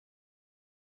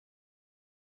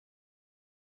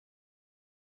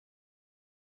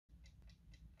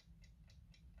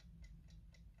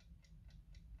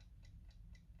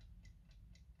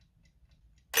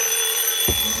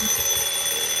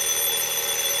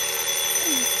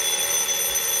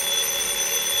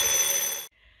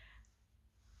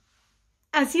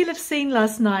As you'll have seen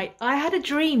last night, I had a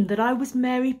dream that I was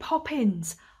Mary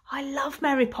Poppins. I love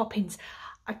Mary Poppins.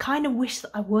 I kind of wish that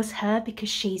I was her because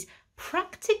she's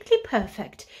practically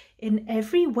perfect in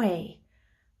every way,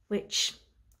 which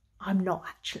I'm not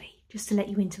actually. Just to let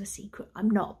you into a secret,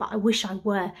 I'm not, but I wish I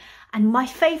were. And my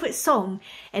favourite song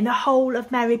in the whole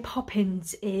of Mary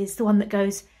Poppins is the one that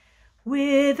goes,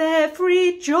 "With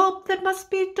every job that must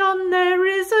be done, there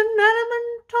is an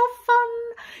element of fun.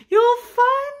 You'll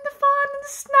find the fun and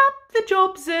snap the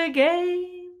jobs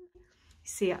again."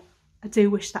 See, I do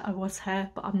wish that I was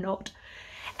her, but I'm not.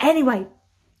 Anyway,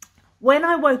 when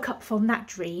I woke up from that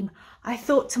dream, I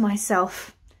thought to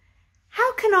myself,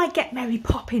 how can I get Mary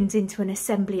Poppins into an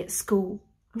assembly at school?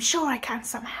 I'm sure I can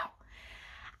somehow.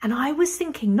 And I was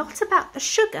thinking not about the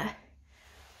sugar,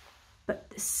 but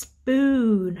the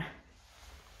spoon.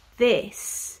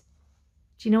 This.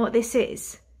 Do you know what this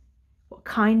is? What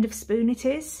kind of spoon it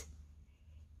is?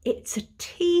 It's a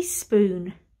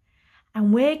teaspoon.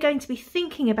 And we're going to be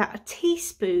thinking about a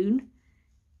teaspoon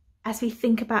as we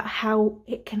think about how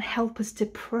it can help us to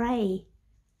pray.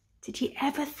 Did you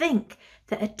ever think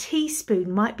that a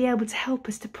teaspoon might be able to help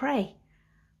us to pray?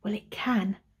 Well, it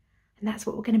can. And that's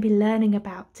what we're going to be learning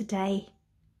about today.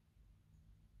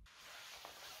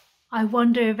 I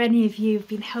wonder if any of you have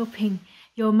been helping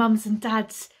your mums and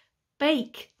dads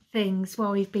bake things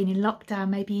while we've been in lockdown.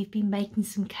 Maybe you've been making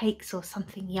some cakes or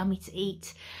something yummy to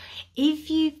eat. If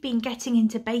you've been getting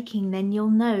into baking, then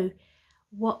you'll know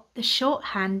what the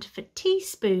shorthand for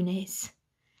teaspoon is.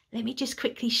 Let me just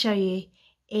quickly show you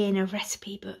in a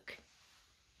recipe book.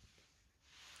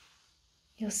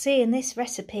 You'll see in this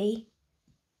recipe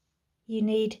you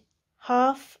need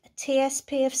half a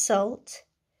TSP of salt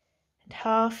and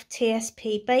half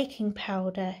TSP baking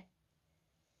powder.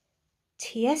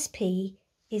 TSP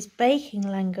is baking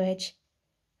language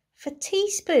for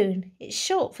teaspoon. It's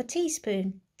short for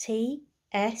teaspoon.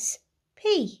 TSP.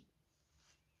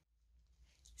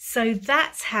 So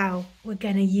that's how we're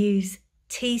going to use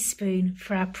teaspoon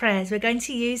for our prayers. We're going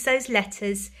to use those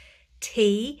letters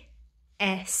TSP.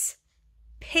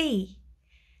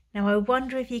 Now I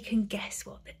wonder if you can guess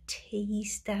what the T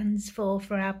stands for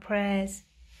our prayers.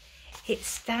 It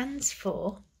stands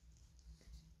for,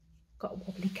 got a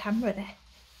wobbly camera there.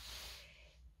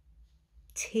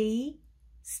 T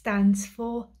stands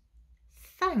for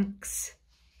thanks.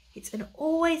 It's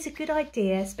always a good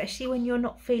idea, especially when you're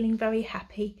not feeling very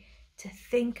happy, to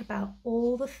think about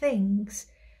all the things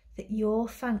that you're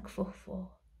thankful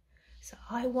for. So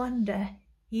I wonder,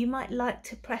 you might like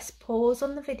to press pause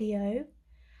on the video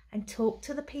and talk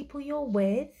to the people you're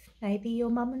with, maybe your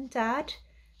mum and dad,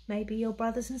 maybe your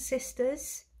brothers and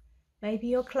sisters, maybe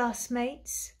your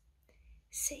classmates.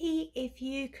 See if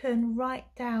you can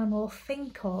write down or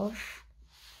think of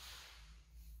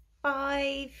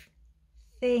 5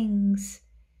 things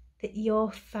that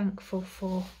you're thankful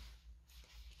for.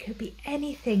 It could be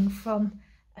anything from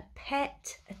a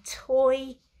pet, a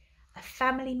toy, a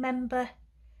family member,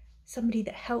 somebody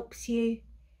that helps you.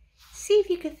 See if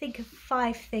you can think of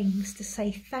 5 things to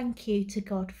say thank you to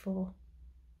God for.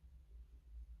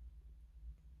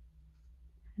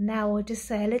 Now I'll just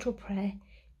say a little prayer.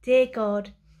 Dear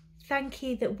God, thank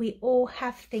you that we all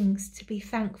have things to be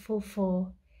thankful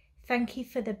for. Thank you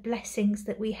for the blessings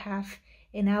that we have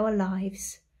in our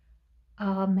lives.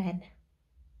 Amen.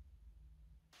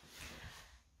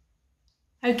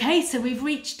 Okay, so we've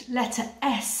reached letter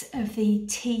S of the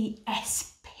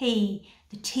TSP,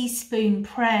 the teaspoon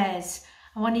prayers.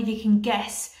 I wonder if you can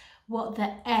guess what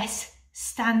the S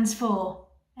stands for.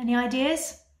 Any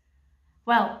ideas?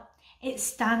 Well, it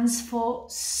stands for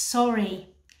sorry.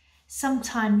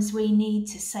 Sometimes we need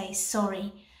to say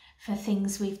sorry for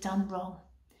things we've done wrong.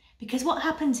 Because what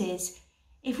happens is,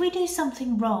 if we do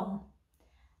something wrong,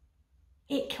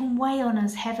 it can weigh on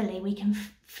us heavily. We can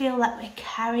feel like we're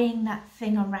carrying that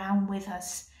thing around with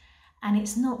us, and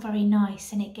it's not very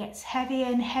nice, and it gets heavier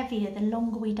and heavier the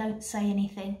longer we don't say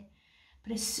anything.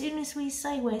 But as soon as we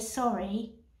say we're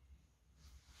sorry,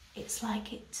 it's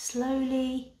like it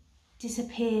slowly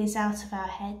disappears out of our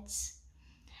heads.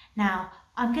 Now,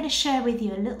 I'm going to share with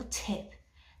you a little tip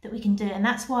that we can do, and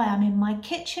that's why I'm in my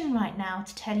kitchen right now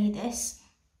to tell you this.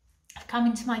 I've come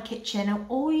into my kitchen, and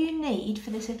all you need for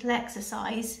this little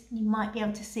exercise, you might be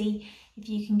able to see if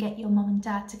you can get your mum and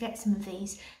dad to get some of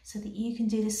these so that you can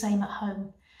do the same at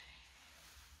home.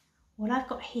 What I've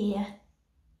got here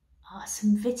are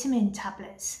some vitamin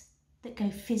tablets that go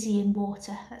fizzy in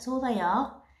water. That's all they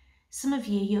are. Some of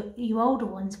you older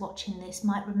ones watching this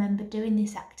might remember doing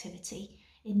this activity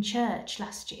in church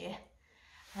last year,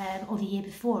 or the year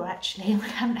before actually. We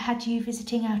haven't had you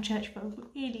visiting our church for a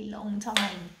really long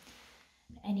time.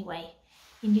 Anyway,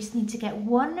 You just need to get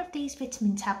one of these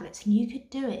vitamin tablets, and you could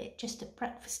do it just at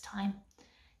breakfast time,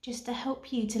 just to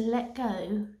help you to let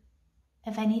go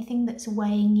of anything that's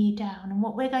weighing you down. And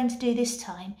what we're going to do this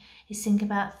time is think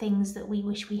about things that we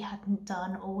wish we hadn't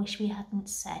done or wish we hadn't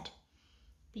said.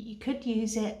 But you could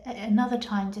use it at another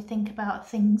time to think about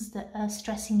things that are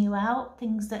stressing you out,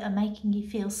 things that are making you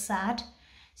feel sad.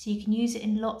 So you can use it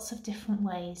in lots of different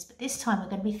ways. But this time we're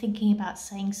going to be thinking about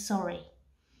saying sorry.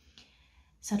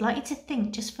 So I'd like you to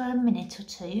think just for a minute or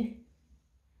two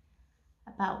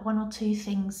about one or two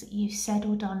things that you've said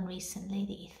or done recently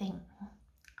that you think, I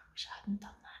wish I hadn't done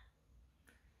that.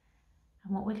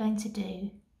 And what we're going to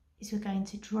do is we're going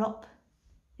to drop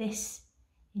this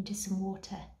into some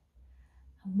water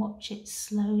and watch it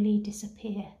slowly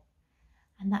disappear.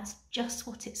 And that's just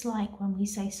what it's like when we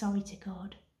say sorry to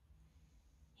God.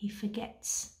 He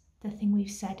forgets the thing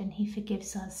we've said and he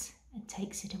forgives us and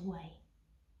takes it away.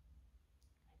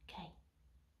 Okay,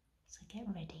 so get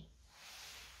ready.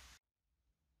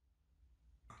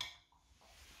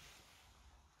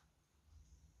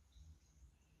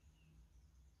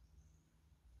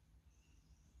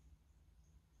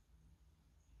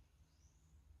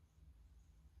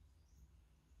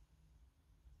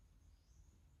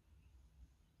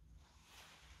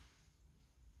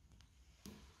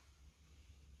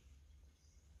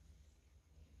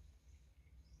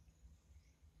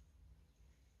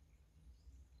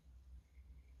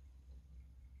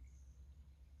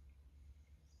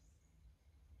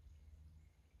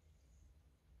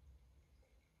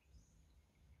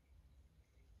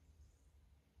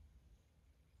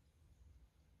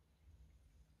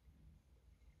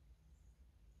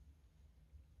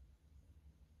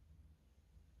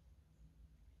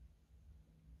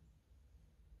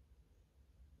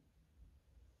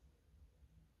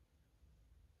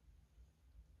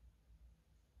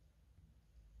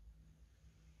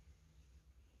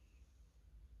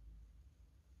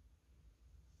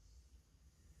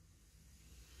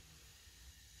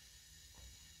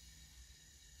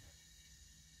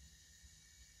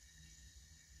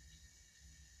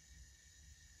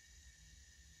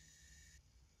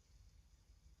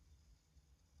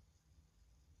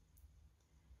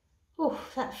 Oh,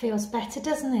 that feels better,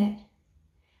 doesn't it?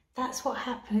 That's what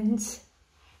happens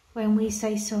when we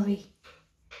say sorry.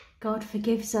 God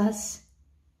forgives us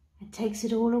and takes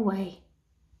it all away.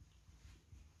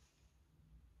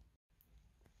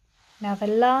 Now the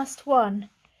last one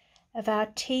of our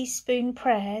teaspoon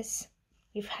prayers,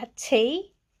 we've had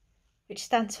T, which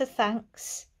stands for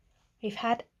thanks. We've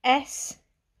had S,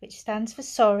 which stands for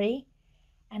sorry.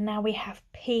 And now we have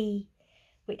P,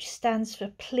 which stands for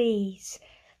please.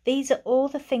 These are all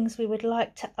the things we would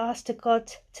like to ask to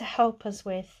God to help us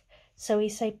with. So we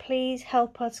say, please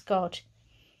help us, God.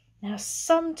 Now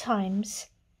sometimes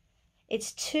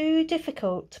it's too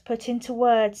difficult to put into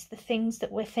words the things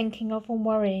that we're thinking of and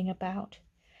worrying about.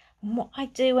 And what I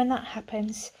do when that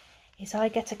happens is I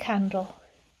get a candle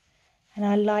and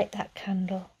I light that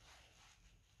candle.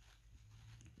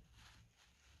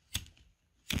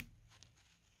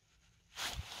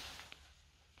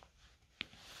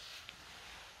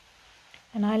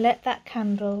 And I let that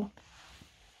candle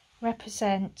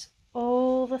represent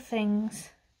all the things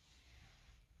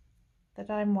that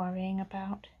I'm worrying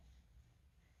about.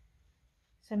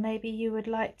 So maybe you would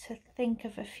like to think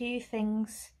of a few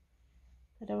things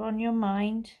that are on your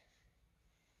mind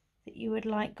that you would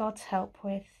like God's help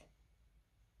with.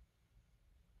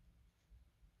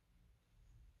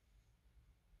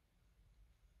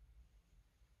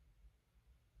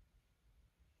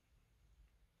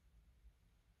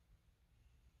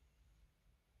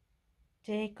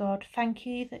 Dear God, thank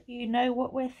you that you know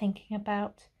what we're thinking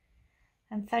about,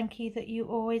 and thank you that you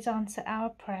always answer our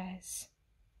prayers.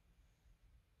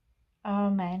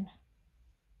 Amen.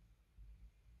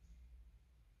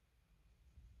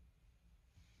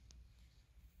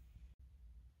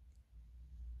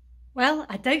 Well,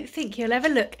 I don't think you'll ever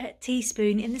look at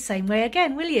teaspoon in the same way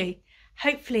again, will you?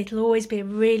 Hopefully it'll always be a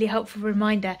really helpful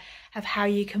reminder of how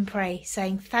you can pray,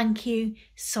 saying thank you,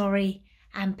 sorry,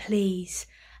 and please.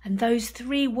 And those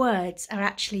 3 words are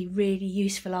actually really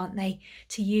useful, aren't they?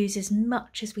 To use as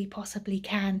much as we possibly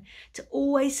can. To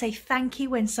always say thank you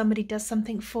when somebody does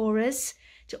something for us.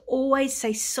 To always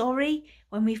say sorry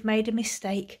when we've made a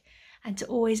mistake. And to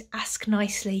always ask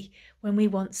nicely when we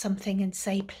want something and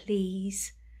say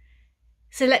please.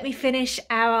 So let me finish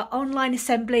our online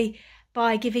assembly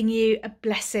by giving you a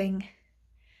blessing.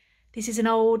 This is an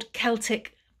old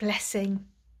Celtic blessing.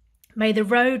 May the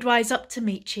road rise up to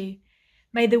meet you.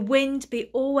 May the wind be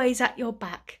always at your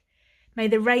back. May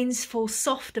the rains fall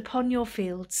soft upon your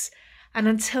fields. And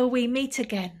until we meet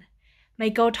again, may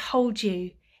God hold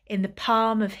you in the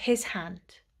palm of his hand.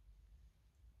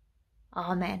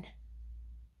 Amen.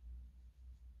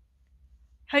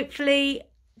 Hopefully,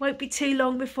 won't be too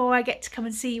long before I get to come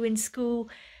and see you in school,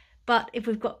 but if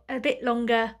we've got a bit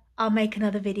longer, I'll make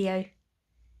another video.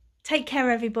 Take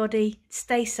care, everybody.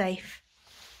 Stay safe.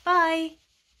 Bye.